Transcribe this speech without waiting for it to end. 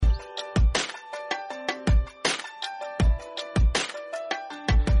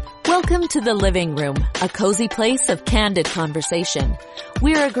Welcome to The Living Room, a cozy place of candid conversation.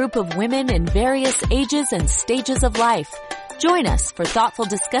 We're a group of women in various ages and stages of life. Join us for thoughtful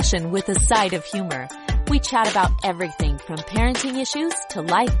discussion with a side of humor. We chat about everything from parenting issues to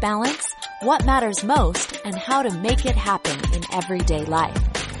life balance, what matters most, and how to make it happen in everyday life.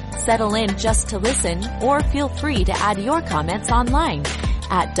 Settle in just to listen, or feel free to add your comments online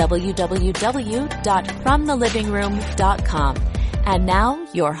at www.fromthelivingroom.com. And now,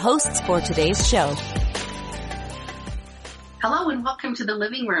 your hosts for today's show. Hello and welcome to The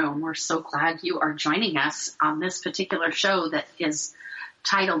Living Room. We're so glad you are joining us on this particular show that is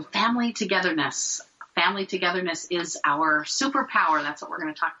titled Family Togetherness. Family Togetherness is our superpower. That's what we're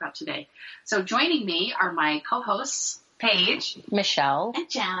going to talk about today. So joining me are my co-hosts, Paige, Michelle, and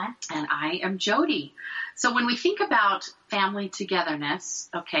Janet, and I am Jody. So when we think about family togetherness,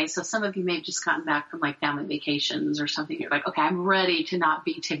 okay, so some of you may have just gotten back from like family vacations or something. You're like, okay, I'm ready to not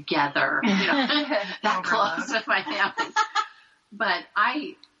be together, that close with my family. But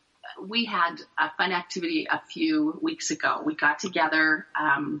we had a fun activity a few weeks ago. We got together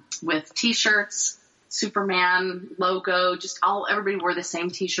with T-shirts, Superman logo, everybody wore the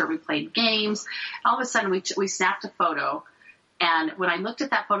same T-shirt. We played games. All of a sudden, we snapped a photo, and when I looked at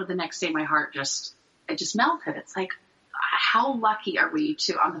that photo the next day, my heart just melted. It's like, how lucky are we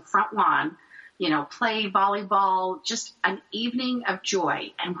to on the front lawn, play volleyball, just an evening of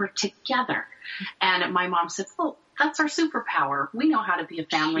joy, and we're together. And my mom said, "Well, that's our superpower. We know how to be a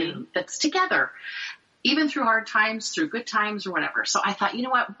family that's together, even through hard times, through good times, or whatever." So I thought, you know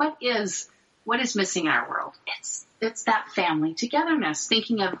what is missing in our world? It's that family togetherness,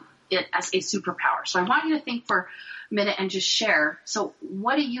 thinking of it as a superpower. So I want you to think for a minute and just share. So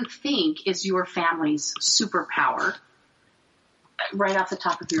what do you think is your family's superpower right off the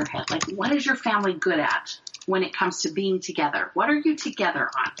top of your head? Like, what is your family good at when it comes to being together? What are you together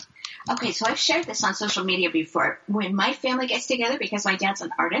on? Okay, so I've shared this on social media before. When my family gets together, because my dad's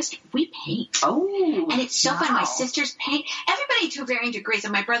an artist, we paint. Oh, and it's so fun. My sisters paint. Everybody to varying degrees,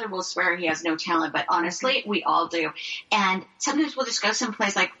 and my brother will swear he has no talent, but honestly, we all do. And sometimes we'll just go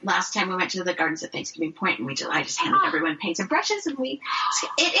someplace. Like last time we went to the gardens at Thanksgiving Point, and I just handed everyone paints and brushes, and it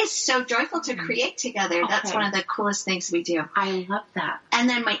is so joyful to create together. Okay. That's one of the coolest things we do. I love that. And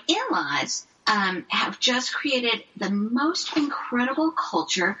then my in-laws have just created the most incredible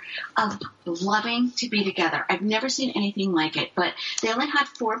culture of loving to be together. I've never seen anything like it, but they only had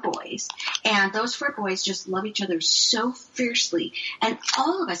 4 boys, and those 4 boys just love each other so fiercely. And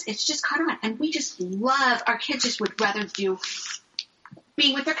all of us, it's just caught on, and we just love, our kids just would rather do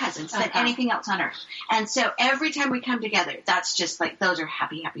being with their cousins than anything else on earth. And so every time we come together, that's just like, those are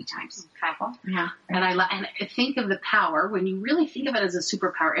happy, happy times. Okay. Yeah. And I think of the power, when you really think of it as a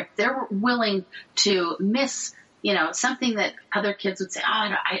superpower, if they're willing to miss, something that other kids would say,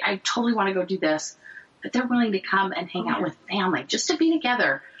 I totally want to go do this, but they're willing to come and hang out with family just to be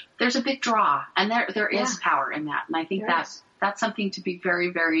together. There's a big draw, and there is power in that. And I think that's something to be very,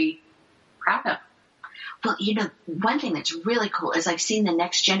 very proud of. Well, one thing that's really cool is I've seen the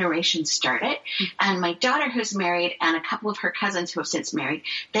next generation start it. And my daughter, who's married, and a couple of her cousins who have since married,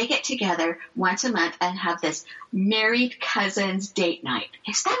 they get together once a month and have this married cousins date night.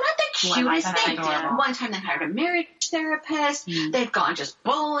 Is that not the cutest thing? One time they hired a marriage therapist. They've gone just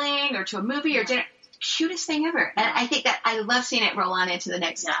bowling or to a movie or dinner. Cutest thing ever. And I think that I love seeing it roll on into the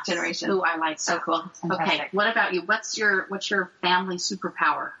next generation. Ooh, I like that. So cool. Okay. What about you? What's your family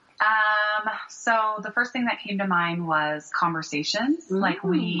superpower? So the first thing that came to mind was conversations. Like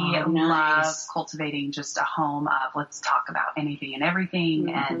we love cultivating just a home of let's talk about anything and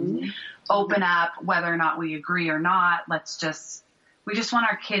everything and open up whether or not we agree or not. We just want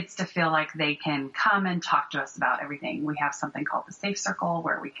our kids to feel like they can come and talk to us about everything. We have something called the Safe Circle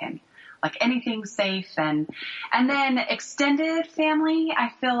where we can anything safe and then extended family. I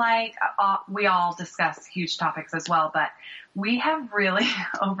feel like we all discuss huge topics as well, but we have really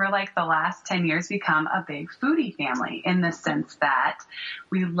over the last 10 years become a big foodie family in the sense that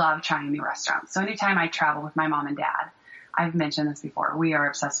we love trying new restaurants. So anytime I travel with my mom and dad, I've mentioned this before, we are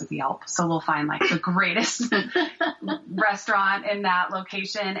obsessed with Yelp. So we'll find the greatest restaurant in that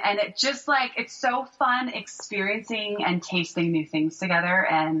location. And it just it's so fun experiencing and tasting new things together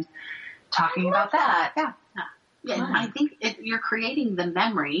and talking about that. Yeah. And I think you're creating the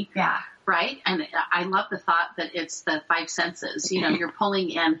memory. Yeah. Right. And I love the thought that it's the 5 senses. You're pulling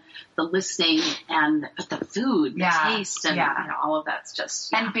in the listening and the food, the taste, and all of that's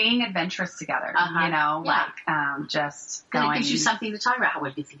just and being adventurous together. Just going. And it gives you something to talk about.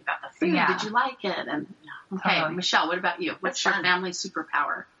 What did you think about the food? Yeah. Did you like it? And okay, Michelle, what about you? What's your family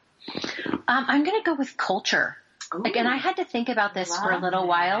superpower? I'm going to go with culture. Like, and I had to think about this for a little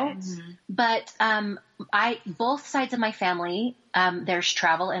while, but both sides of my family, there's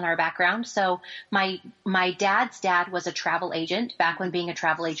travel in our background. So my dad's dad was a travel agent back when being a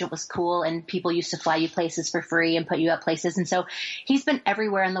travel agent was cool and people used to fly you places for free and put you up places. And so he's been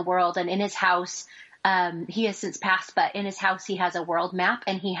everywhere in the world, and in his house, he has since passed, but in his house, he has a world map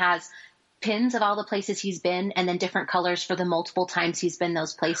and he has pins of all the places he's been and then different colors for the multiple times he's been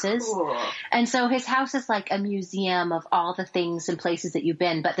those places. Cool. And so his house is like a museum of all the things and places that you've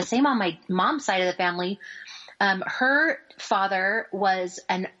been. But the same on my mom's side of the family. Her father was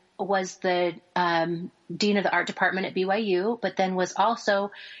the dean of the art department at BYU, but then was also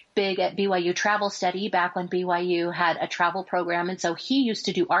big at BYU Travel Study back when BYU had a travel program. And so he used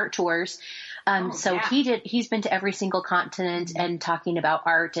to do art tours. He's been to every single continent and talking about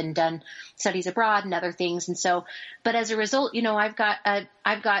art and done studies abroad and other things. And so, but as a result, I've got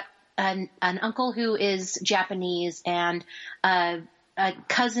an uncle who is Japanese and, a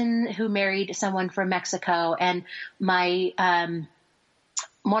cousin who married someone from Mexico, and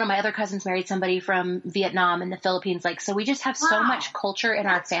one of my other cousins married somebody from Vietnam and the Philippines. Like, so we just have so much culture in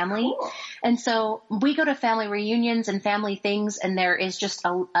our family. Cool. And so we go to family reunions and family things, and there is just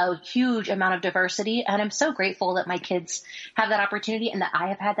a huge amount of diversity. And I'm so grateful that my kids have that opportunity and that I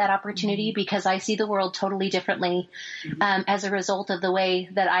have had that opportunity, because I see the world totally differently, as a result of the way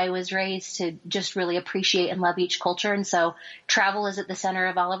that I was raised to just really appreciate and love each culture. And so travel is at the center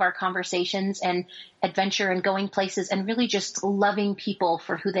of all of our conversations, and adventure and going places and really just loving people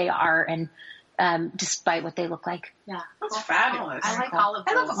for who they are and despite what they look like. Yeah. That's fabulous. I like all of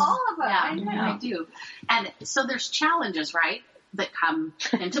those. I love all of them. Yeah, I do. And so there's challenges, right, that come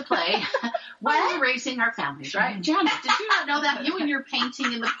into play while we're raising our families, right? Janet, did you not know that? You and your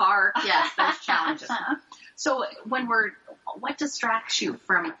painting in the park. Yes, there's challenges. So what distracts you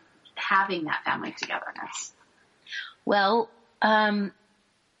from having that family togetherness? Well,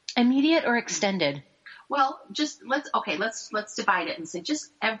 immediate or extended? Well, just let's divide it and say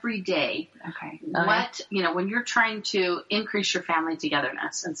just every day. Okay. When you're trying to increase your family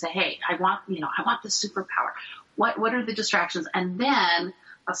togetherness and say, hey, I want the superpower. What are the distractions? And then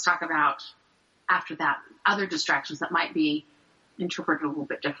let's talk about after that other distractions that might be interpreted a little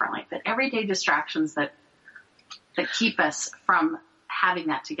bit differently. But everyday distractions that keep us from having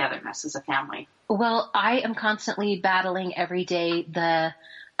that togetherness as a family. Well, I am constantly battling every day the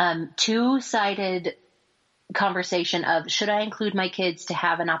two-sided conversation of, should I include my kids to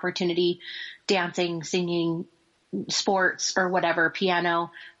have an opportunity dancing, singing, sports, or whatever, piano,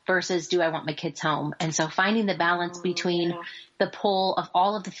 versus do I want my kids home? And so finding the balance between the pull of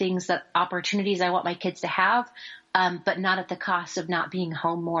all of the things, that opportunities I want my kids to have, but not at the cost of not being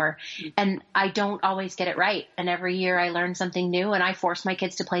home more. And I don't always get it right. And every year I learn something new, and I force my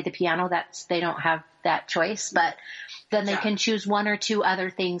kids to play the piano. They don't have that choice, but then they can choose one or two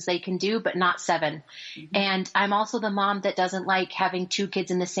other things they can do, but not 7. And I'm also the mom that doesn't like having 2 kids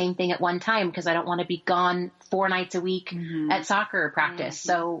in the same thing at one time, because I don't want to be gone 4 nights a week at soccer practice.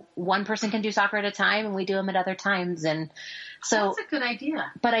 So one person can do soccer at a time, and we do them at other times. And so that's a good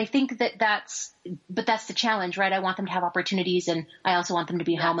idea. But I think that's the challenge, right? I want them to have opportunities, and I also want them to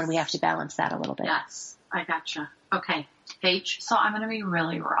be home, and we have to balance that a little bit. Yes, I gotcha. Okay, Paige. So I'm going to be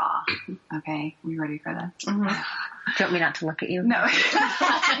really raw. Okay, are you ready for this? Do you want me not to look at you? No.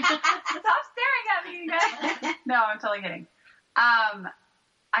 Stop staring at me, you guys. No, I'm totally kidding.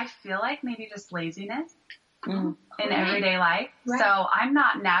 I feel like maybe just laziness in everyday life. Right. So I'm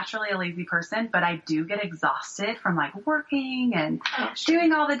not naturally a lazy person, but I do get exhausted from like working and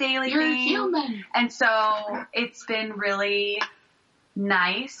doing all the daily things. You're human. And so it's been really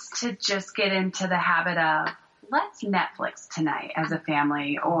nice to just get into the habit of, let's Netflix tonight as a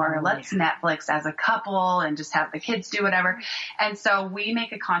family, or let's Netflix as a couple and just have the kids do whatever. And so we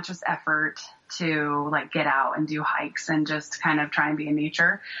make a conscious effort to like get out and do hikes and just kind of try and be in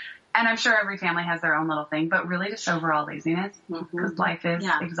nature. And I'm sure every family has their own little thing, but really just overall laziness, because life is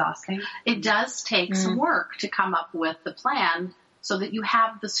exhausting. It does take some work to come up with the plan so that you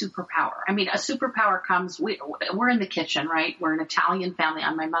have the superpower. I mean, a superpower comes, we're in the kitchen, right? We're an Italian family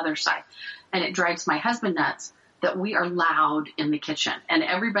on my mother's side, and it drives my husband nuts that we are loud in the kitchen and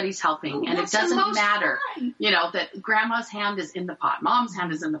everybody's helping, and it doesn't matter, that grandma's hand is in the pot, mom's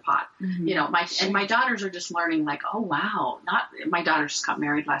hand is in the pot, my daughters are just learning like, oh wow, my daughter just got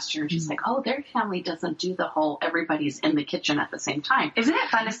married last year, and she's like, oh, their family doesn't do the whole everybody's in the kitchen at the same time. Isn't it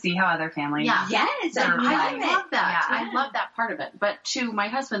fun to see how other families? Yeah. Yes, I love that. Yeah. I love that part of it. But to my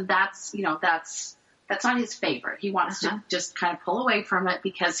husband, that's not his favorite. He wants to just kind of pull away from it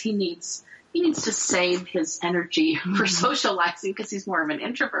because he needs he needs to save his energy for socializing because he's more of an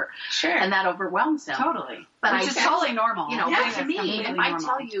introvert. Sure. And that overwhelms him. Totally. But Which is totally normal. You know, Yeah, to me, if I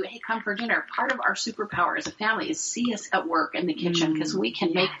tell you, hey, come for dinner, part of our superpower as a family is see us at work in the kitchen because we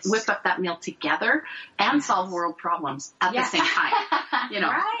can whip up that meal together and solve world problems at the same time. You know,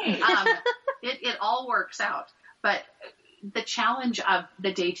 Right. It all works out. But the challenge of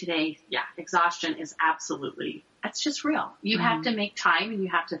the day-to-day exhaustion is absolutely, it's just real. You have to make time and you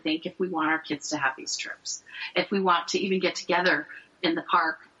have to think if we want our kids to have these trips, if we want to even get together in the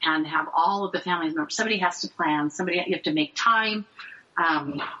park and have all of the family members, somebody has to plan, you have to make time.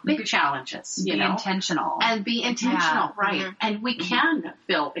 Big challenges, be intentional. And be intentional, right. Mm-hmm. And we can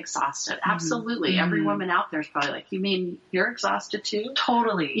feel exhausted. Absolutely. Mm-hmm. Every woman out there is probably like, you mean you're exhausted too?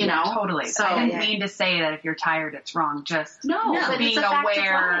 Totally. You know? Totally. So, I didn't mean to say that if you're tired, it's wrong. Just but being aware of where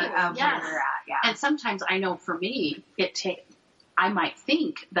you're at. Yeah. And sometimes I know for me, I might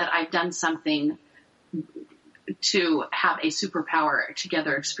think that I've done something to have a superpower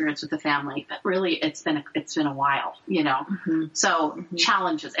together experience with the family, but really it's been a while, you know. Mm-hmm. So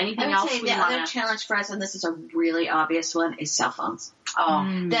challenges. Anything else? The other challenge for us, and this is a really obvious one, is cell phones.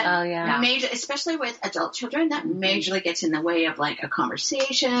 Major, especially with adult children, that majorly gets in the way of like a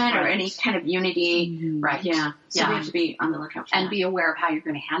conversation or any kind of unity. Right. Yeah. So we have to be on the lookout for and be aware of how you're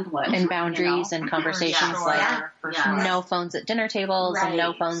going to handle it. And boundaries and conversations no phones at dinner tables and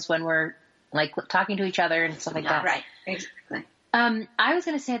no phones when we're like talking to each other and stuff like that. Right. Exactly. I was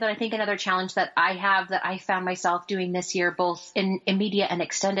going to say that I think another challenge that I have that I found myself doing this year, both in immediate and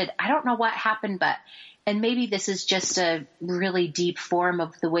extended, I don't know what happened, and maybe this is just a really deep form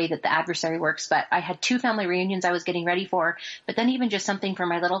of the way that the adversary works, but I had 2 family reunions I was getting ready for, but then even just something for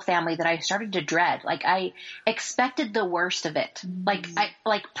my little family that I started to dread. Like I expected the worst of it. And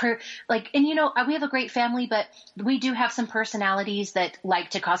you know, we have a great family, but we do have some personalities that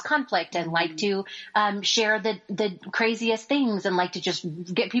like to cause conflict and like to share the craziest things and like to just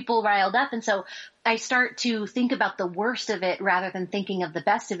get people riled up. And so I start to think about the worst of it rather than thinking of the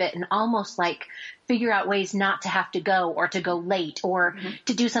best of it and almost like figure out ways not to have to go or to go late or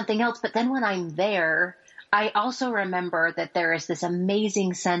to do something else. But then when I'm there, I also remember that there is this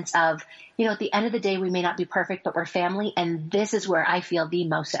amazing sense of, you know, at the end of the day, we may not be perfect, but we're family. And this is where I feel the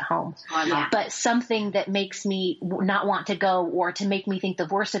most at home. But something that makes me not want to go or to make me think the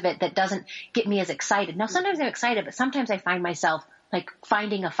worst of it that doesn't get me as excited. Now, sometimes I'm excited, but sometimes I find myself like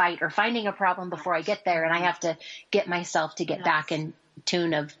finding a fight or finding a problem before I get there. And I have to get myself to get back in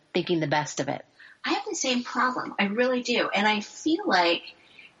tune of thinking the best of it. I have the same problem. I really do. And I feel like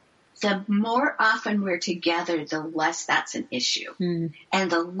the more often we're together, the less that's an issue.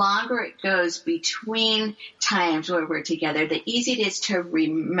 And the longer it goes between times where we're together, the easier it is to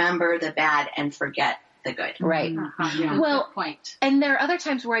remember the bad and forget the good. Right. Well, good point. And there are other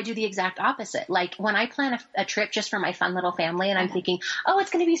times where I do the exact opposite. Like when I plan a trip just for my fun little family and I'm thinking, oh,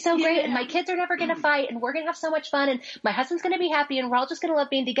 it's going to be so great and my kids are never going to fight and we're going to have so much fun and my husband's going to be happy and we're all just going to love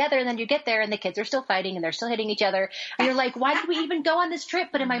being together. And then you get there and the kids are still fighting and they're still hitting each other. And you're like, why did we even go on this trip?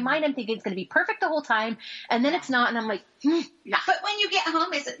 But in my mind, I'm thinking it's going to be perfect the whole time. And then it's not. And I'm like, But when you get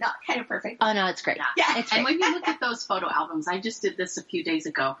home, is it not kind of perfect? Oh, no, it's great. Yeah. It's and great. when you look at those photo albums, I just did this a few days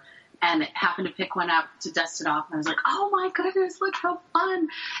ago. And happened to pick one up to dust it off. And I was like, oh, my goodness, look how fun.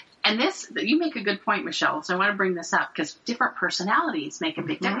 And you make a good point, Michelle. So I want to bring this up because different personalities make a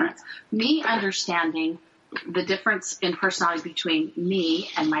big difference. Me understanding the difference in personality between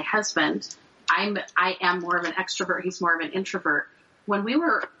me and my husband, I am more of an extrovert. He's more of an introvert. When we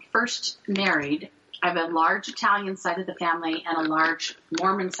were first married, I have a large Italian side of the family and a large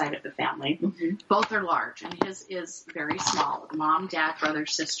Mormon side of the family. Both are large, and his is very small. Mom, dad, brother,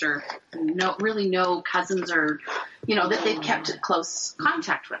 sister, no cousins or, that they've kept close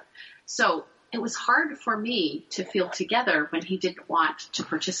contact with. So it was hard for me to feel together when he didn't want to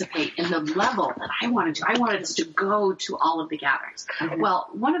participate in the level that I wanted to. I wanted us to go to all of the gatherings. Well,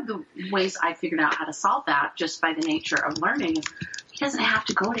 one of the ways I figured out how to solve that just by the nature of learning is he doesn't have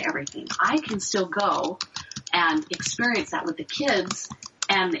to go to everything. I can still go and experience that with the kids.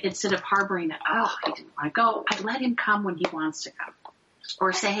 And instead of harboring that, he didn't want to go, I let him come when he wants to come.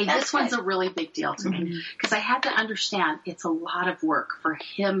 Or say, hey, this one's a really big deal to me. Because I had to understand it's a lot of work for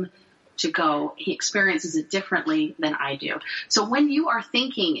him to go. He experiences it differently than I do. So when you are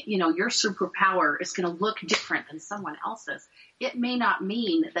thinking, your superpower is going to look different than someone else's, it may not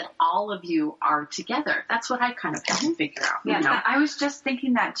mean that all of you are together. That's what I kind of have to figure out. Yeah, I was just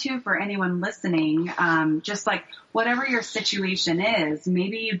thinking that too for anyone listening. Just like whatever your situation is,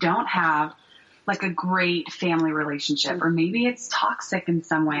 maybe you don't have like a great family relationship, or maybe it's toxic in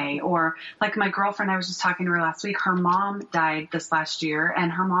some way. Or like my girlfriend, I was just talking to her last week, her mom died this last year,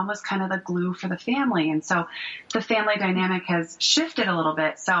 and her mom was kind of the glue for the family. And so the family dynamic has shifted a little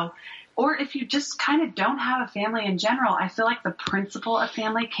bit. So, or if you just kind of don't have a family in general, I feel like the principle of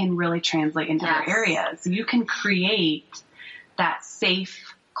family can really translate into other areas. You can create that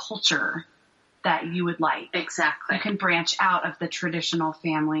safe culture that you would like. Exactly. You can branch out of the traditional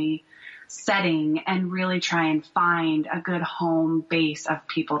family setting and really try and find a good home base of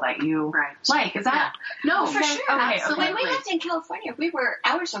people that you like. Is that? Yeah. No, for sure. Okay. Absolutely. When we lived in California, we were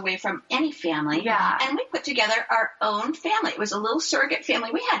hours away from any family. Yeah. And we put together our own family. It was a little surrogate family.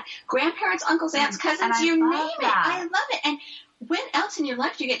 We had grandparents, uncles, aunts, cousins, you name it. I love it. And when else in your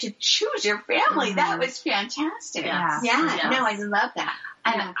life do you get to choose your family? That was fantastic. Yes. Yeah. No, I love that.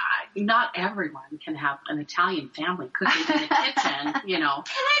 And not everyone can have an Italian family cooking in the kitchen, you know.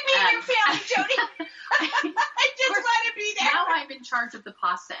 Can I be your family, Jody? I just want to be there. Now I'm in charge of the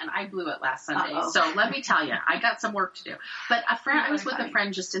pasta, and I blew it last Sunday. So let me tell you, I got some work to do. But I was with a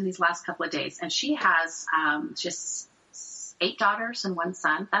friend just in these last couple of days, and she has just 8 daughters and 1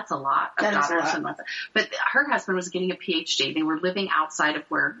 son. That's a lot of daughters and 1 son. But her husband was getting a PhD. They were living outside of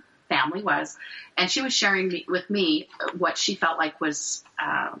where family was, and she was sharing with me what she felt like was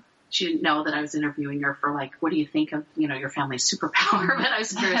she didn't know that I was interviewing her for like, what do you think of, you know, your family's superpower? But I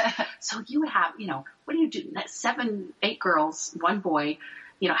was curious. So you have, you know, what do you do? 7, 8 girls, 1 boy.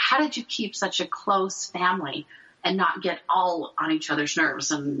 You know, how did you keep such a close family and not get all on each other's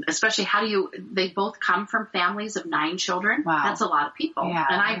nerves? And especially, they both come from families of 9 children. Wow. That's a lot of people. Yeah,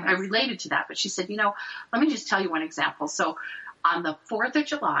 and I related to that. But she said, you know, let me just tell you one example. So on the 4th of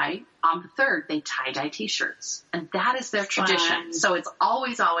July, on the 3rd, they tie-dye T-shirts. And that is their tradition. So it's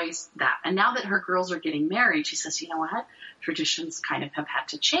always that. And now that her girls are getting married, she says, you know what? Traditions kind of have had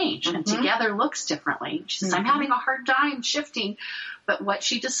to change. And together looks differently. She says, I'm having a hard time shifting. But what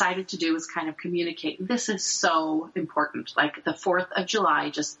she decided to do is kind of communicate. This is so important. Like the 4th of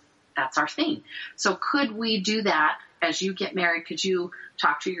July, that's our thing. So could we do that as you get married? Could you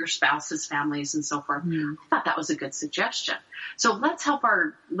talk to your spouse's families and so forth? I thought that was a good suggestion. So let's help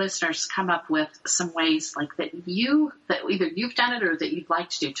our listeners come up with some ways like that either you've done it or that you'd like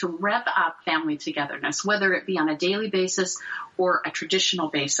to do to rev up family togetherness, whether it be on a daily basis or a traditional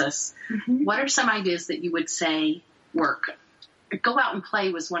basis. What are some ideas that you would say work? Go out and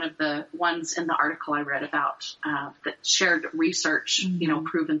play was one of the ones in the article I read about that shared research, you know,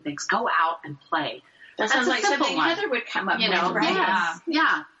 proven things. Go out and play. That sounds like something Heather would come up with, right?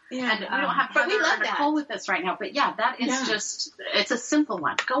 Yeah. And we don't have Heather or Nicole with us right now. But yeah, that is it's a simple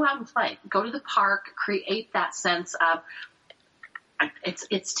one. Go out and play. Go to the park. Create that sense of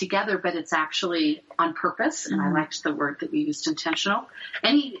it's together, but it's actually on purpose. And I liked the word that you used, intentional.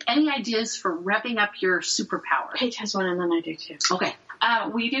 Any ideas for revving up your superpower? Paige has one, and then I do too. Okay.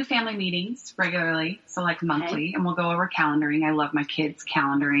 We do family meetings regularly, so like monthly, and we'll go over calendaring. I love my kids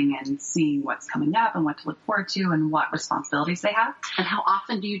calendaring and seeing what's coming up and what to look forward to and what responsibilities they have. And how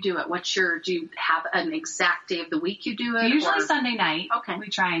often do you do it? Do you have an exact day of the week you do it? Usually Sunday night. Okay. We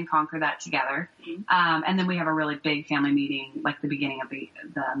try and conquer that together. And then we have a really big family meeting like the beginning of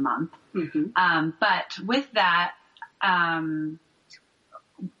the month. But with that,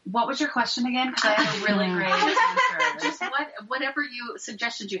 what was your question again? Because I have a really great answer. Just whatever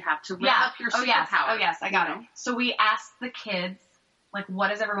suggestions you have to rev up your superpower. Oh yes, I got it. So we asked the kids, like, what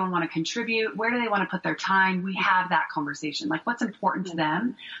does everyone want to contribute? Where do they want to put their time? We have that conversation. Like, what's important to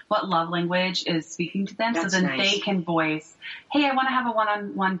them? What love language is speaking to them? That's so then nice. they can voice, hey, I want to have a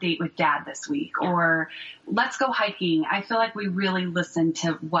one-on-one date with Dad this week. Or let's go hiking. I feel like we really listen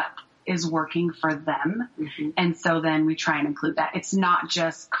to what is working for them. And so then we try and include that. It's not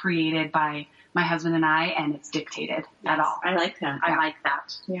just created by my husband and I, and it's dictated at all. I like that. I like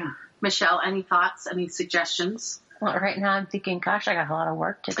that. Yeah. Michelle, any thoughts? Any suggestions? Well, right now I'm thinking, gosh, I got a lot of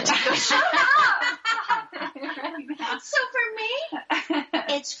work to do. Shut up! So for me,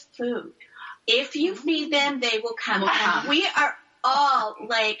 it's food. If you feed them, they will come. And we are all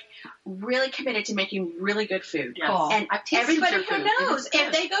like really committed to making really good food. Yes. Cool. And I've tasted everybody your who food. knows,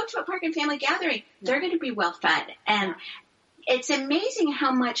 if they go to a park and family gathering, they're going to be well fed. And it's amazing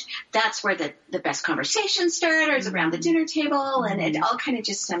how much that's where the best conversation starters around the dinner table, and it all kind of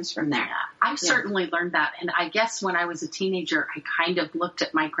just stems from there. I've certainly learned that. And I guess when I was a teenager, I kind of looked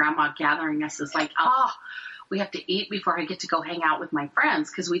at my grandma gathering us as like, we have to eat before I get to go hang out with my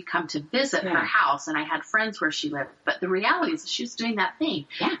friends, because we'd come to visit her house and I had friends where she lived. But the reality is she was doing that thing.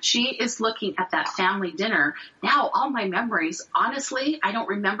 Yeah. She is looking at that family dinner. Now, all my memories, honestly, I don't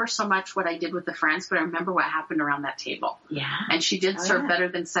remember so much what I did with the friends, but I remember what happened around that table. Yeah. And she did serve better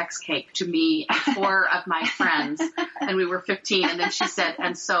than sex cake to me and 4 of my friends. And we were 15. And then she said,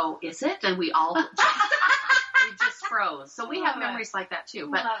 and so is it? And we all just froze. So we have memories like that too.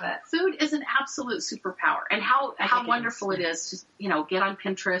 But food is an absolute superpower. And how wonderful it is to, you know, get on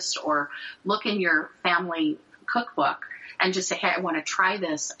Pinterest or look in your family cookbook and just say, hey, I want to try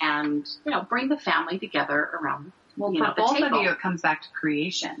this, and, you know, bring the family together around. Well, for both of you, it comes back to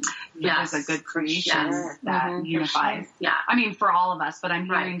creation. Yes. There's a good creation that unifies. Yeah. I mean, for all of us, but I'm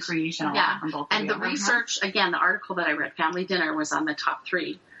hearing creation a lot from both of you. And the research, again, the article that I read, Family Dinner, was on the top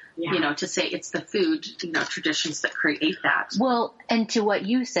 3. Yeah. You know, to say it's the food, you know, traditions that create that. Well, and to what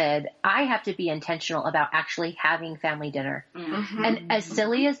you said, I have to be intentional about actually having family dinner. Mm-hmm. And as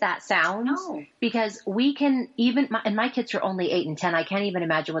silly as that sounds, because we can and my kids are only 8 and 10. I can't even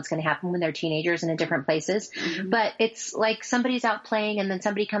imagine what's going to happen when they're teenagers and in different places. Mm-hmm. But it's like somebody's out playing and then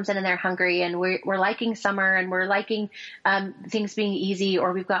somebody comes in and they're hungry, and we're liking summer and we're liking things being easy,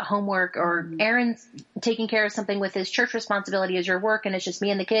 or we've got homework, or Aaron's taking care of something with his church responsibility as your work, and it's just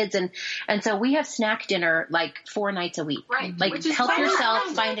me and the kids. And so we have snack dinner like 4 nights a week. Right. Like, help yourself,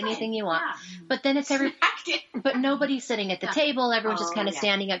 find anything you want. Yeah. But then it's but nobody's sitting at the table. Everyone's just kind of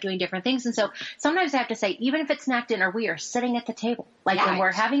standing up doing different things. And so sometimes I have to say, even if it's snack dinner, we are sitting at the table. Like when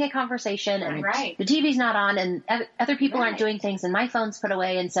we're having a conversation and the TV's not on and other people aren't doing things and my phone's put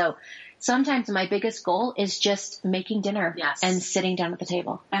away. And so sometimes my biggest goal is just making dinner and sitting down at the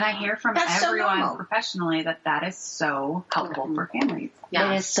table. And I hear from everyone professionally that is so helpful for families.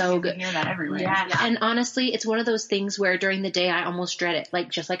 Yeah, it is so good. You hear that everywhere. Yeah. And honestly, it's one of those things where during the day I almost dread it. Like,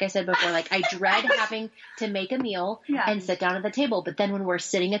 just like I said before, like I dread having to make a meal and sit down at the table. But then when we're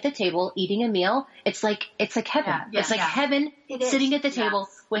sitting at the table eating a meal, it's like heaven. Yeah. It's like heaven sitting at the table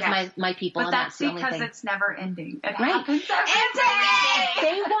with my people. But that's because it's never ending. It happens every day.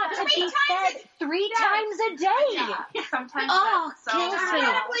 They want to be fed 3 times a day. Yeah. Sometimes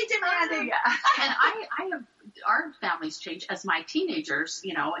incredibly demanding. Yeah. And I have our families change as my teenagers,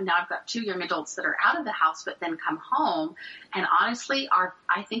 you know, and now I've got 2 young adults that are out of the house but then come home. And honestly,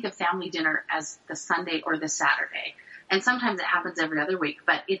 I think of family dinner as the Sunday or the Saturday. And sometimes it happens every other week,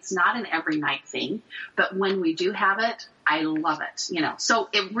 but it's not an every night thing. But when we do have it, I love it, you know. So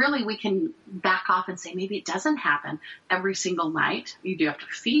it really, we can back off and say maybe it doesn't happen every single night. You do have to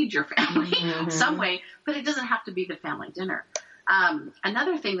feed your family some way, but it doesn't have to be the family dinner.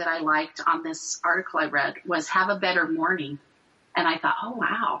 Another thing that I liked on this article I read was have a better morning. And I thought, oh,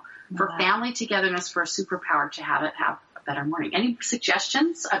 wow, for family togetherness, for a superpower to have a better morning. Any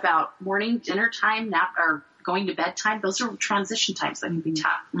suggestions about morning, dinner time, nap, or going to bedtime? Those are transition times that can be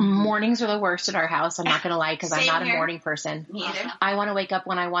tough. Mornings are the worst at our house. I'm not going to lie, because I'm not a morning person. Neither. I want to wake up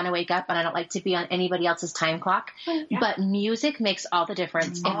when I want to wake up, and I don't like to be on anybody else's time clock. Yeah. But music makes all the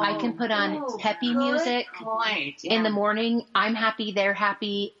difference. If I can put on peppy music in the morning, I'm happy, they're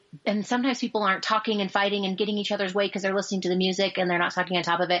happy. And sometimes people aren't talking and fighting and getting each other's way because they're listening to the music and they're not talking on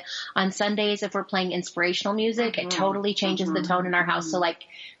top of it. On Sundays, if we're playing inspirational music, it totally changes the tone in our house. So, like,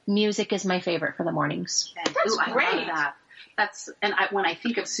 music is my favorite for the mornings. That's great. I love that. When I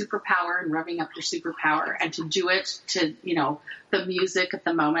think of superpower and revving up your superpower and to do it to, you know, the music at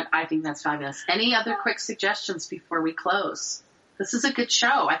the moment, I think that's fabulous. Any other quick suggestions before we close? This is a good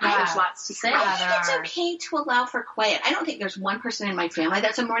show. I think there's lots to say. I think it's okay to allow for quiet. I don't think there's one person in my family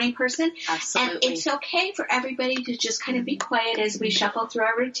that's a morning person. Absolutely. And it's okay for everybody to just kind of be quiet as we shuffle through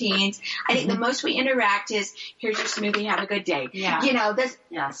our routines. I think the most we interact is, here's your smoothie, have a good day. Yeah. You know,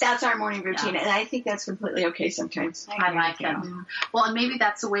 that's our morning routine. And I think that's completely okay sometimes. I like it. Well, and maybe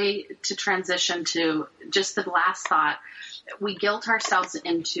that's a way to transition to just the last thought. We guilt ourselves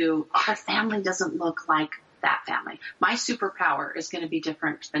into, our family doesn't look like that family. My superpower is going to be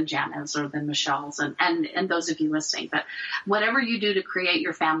different than Jana's or than Michelle's and those of you listening. But whatever you do to create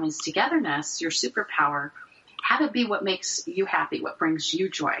your family's togetherness, your superpower, have it be what makes you happy, what brings you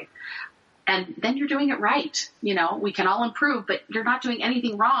joy. And then you're doing it right. You know, we can all improve, but you're not doing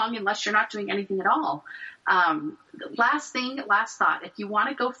anything wrong unless you're not doing anything at all. Last thought, if you want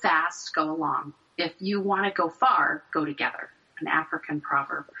to go fast, go along. If you want to go far, go together. An African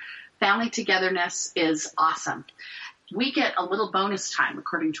proverb. Family togetherness is awesome. We get a little bonus time,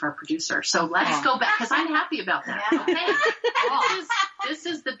 according to our producer. So let's go back, because I'm happy about that. Okay. This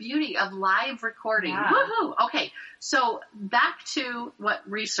is the beauty of live recording. Yeah. Woohoo! Okay, so back to what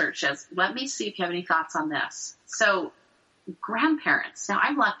research is. Let me see if you have any thoughts on this. So grandparents. Now,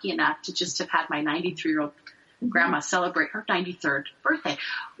 I'm lucky enough to just have had my 93-year-old grandma celebrate her 93rd birthday.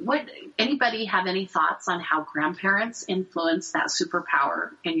 Anybody have any thoughts on how grandparents influence that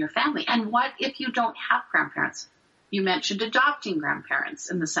superpower in your family? And what if you don't have grandparents? You mentioned adopting grandparents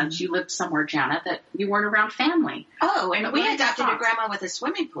in the sense you lived somewhere, Janet, that you weren't around family. Oh, and we adopted a grandma with a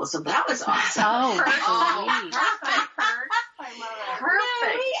swimming pool, so that was awesome. Perfect.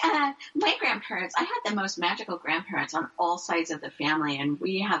 My grandparents, I had the most magical grandparents on all sides of the family, and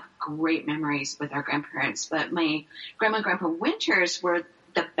we have great memories with our grandparents. But my grandma and grandpa Winters were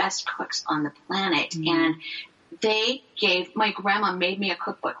the best cooks on the planet, and my grandma made me a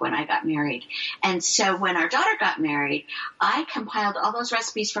cookbook when I got married. And so when our daughter got married, I compiled all those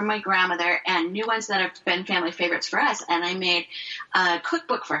recipes from my grandmother and new ones that have been family favorites for us. And I made a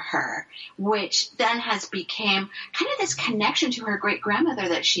cookbook for her, which then has become kind of this connection to her great grandmother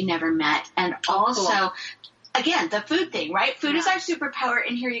that she never met. And also, again, the food thing, right? Food is our superpower.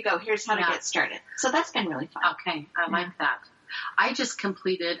 And here you go. Here's how to get started. So that's been really fun. Okay. I like that. I just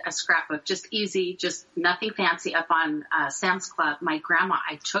completed a scrapbook, just easy, just nothing fancy up on Sam's Club. My grandma,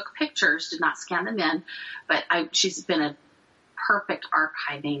 I took pictures, did not scan them in, but she's been a perfect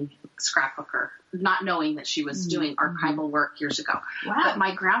archiving scrapbooker, not knowing that she was doing archival work years ago. Wow. But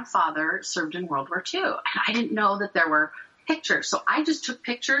my grandfather served in World War II, and I didn't know that there were pictures. So I just took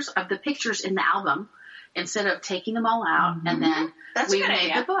pictures of the pictures in the album instead of taking them all out, and then we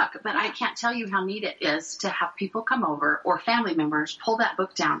made the book. But I can't tell you how neat it is to have people come over or family members pull that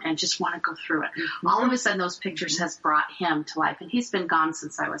book down and just want to go through it. All of a sudden, those pictures has brought him to life, and he's been gone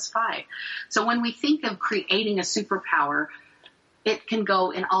since I was 5. So when we think of creating a superpower, it can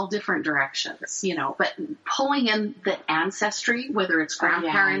go in all different directions, but pulling in the ancestry, whether it's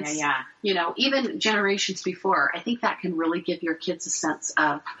grandparents, even generations before, I think that can really give your kids a sense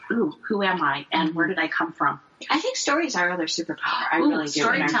of, ooh, who am I and where did I come from? I think stories are other superpower. I really do.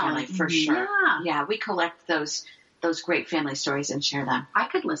 Storytelling, for sure. Yeah, we collect those great family stories and share them. I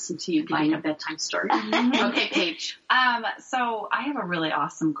could listen to you giving a bedtime story. Okay, Paige. So I have a really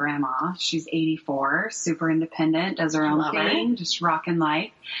awesome grandma. She's 84, super independent, does her own thing, just rockin'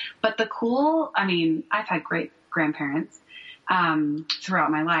 life. But I've had great grandparents throughout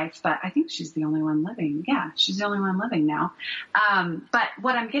my life, but I think she's the only one living. Yeah, she's the only one living now. But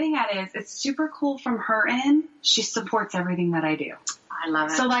what I'm getting at is it's super cool from her end. She supports everything that I do. I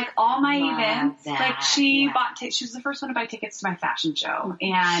love it. So all my events, she was the first one to buy tickets to my fashion show,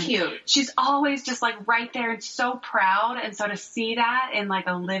 and she's always just right there and so proud. And so to see that in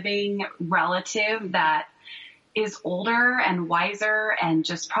a living relative that is older and wiser and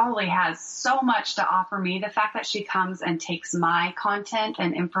just probably has so much to offer me, the fact that she comes and takes my content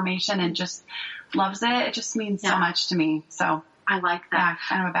and information and just loves it just means so much to me. So I like that. Yeah,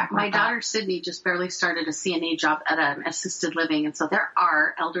 kind of a background. My daughter, Sydney, just barely started a CNA job at an assisted living. And so there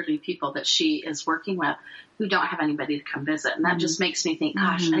are elderly people that she is working with who don't have anybody to come visit. And that just makes me think,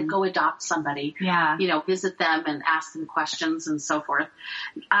 gosh, I'd go adopt somebody, visit them and ask them questions and so forth.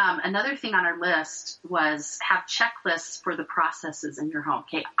 Another thing on our list was have checklists for the processes in your home.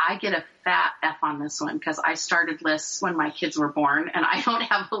 Okay, I get a fat F on this one because I started lists when my kids were born and I don't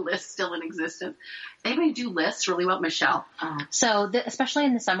have a list still in existence. Anybody do lists really well, Michelle? So especially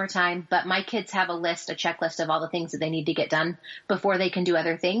in the summertime, but my kids have a checklist of all the things that they need to get done before they can do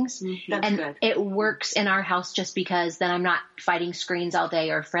other things. That's and good. It works in our house just because then I'm not fighting screens all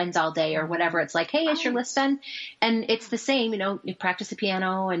day or friends all day or whatever. It's like, hey, is your list done? And it's the same, you practice the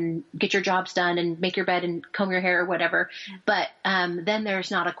piano and get your jobs done and make your bed and comb your hair or whatever. But then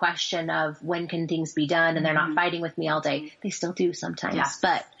there's not a question of when can things be done, and they're not fighting with me all day. They still do sometimes,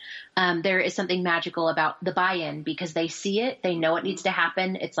 but there is something magical about the buy-in because they see it, they know it needs to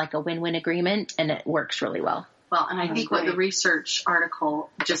happen. It's like a win-win agreement, and it works really well. Well, and I think what the research article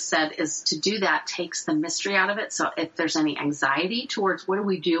just said is to do that takes the mystery out of it. So if there's any anxiety towards what do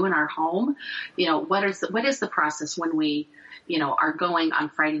we do in our home, what is the process when we, are going on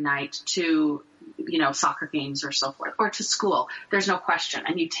Friday night to, soccer games or so forth, or to school, there's no question.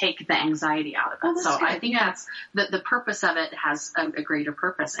 And you take the anxiety out of it. So good. I think that's the purpose of it has a greater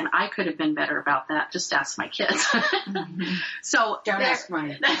purpose. And I could have been better about that. Just ask my kids. So don't ask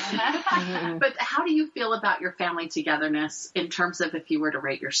mine. But how do you feel about your family togetherness in terms of if you were to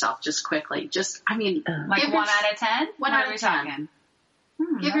rate yourself just quickly? Just, 1 out of 10? 1 out of 10.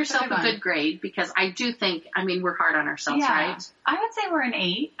 Give yourself a good grade because I do think, we're hard on ourselves, right? I would say we're an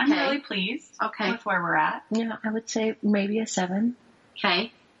 8. I'm really pleased with where we're at. Yeah, I would say maybe a 7.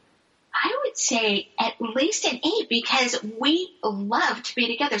 Okay. I would say at least an 8 because we love to be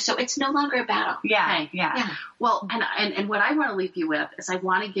together. So it's no longer a battle. Yeah. Well, and what I want to leave you with is I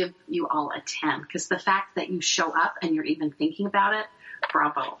want to give you all a 10 because the fact that you show up and you're even thinking about it,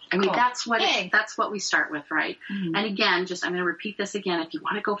 Bravo. I mean, Cool. that's what we start with, right? Mm-hmm. And again, I'm going to repeat this again. If you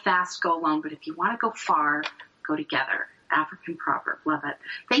want to go fast, go alone. But if you want to go far, go together. African proverb. Love it.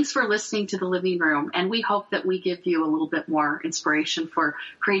 Thanks for listening to The Living Room. And we hope that we give you a little bit more inspiration for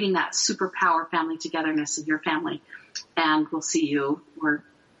creating that superpower family togetherness in your family. And we'll see you or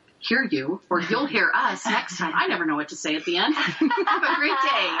hear you, or you'll hear us next time. I never know what to say at the end. Have a great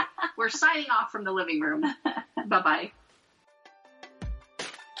day. We're signing off from The Living Room. Bye-bye.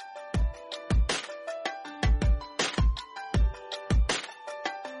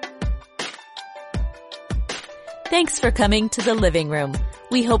 Thanks for coming to The Living Room.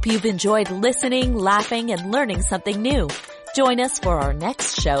 We hope you've enjoyed listening, laughing, and learning something new. Join us for our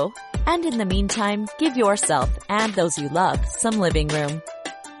next show. And in the meantime, give yourself and those you love some living room.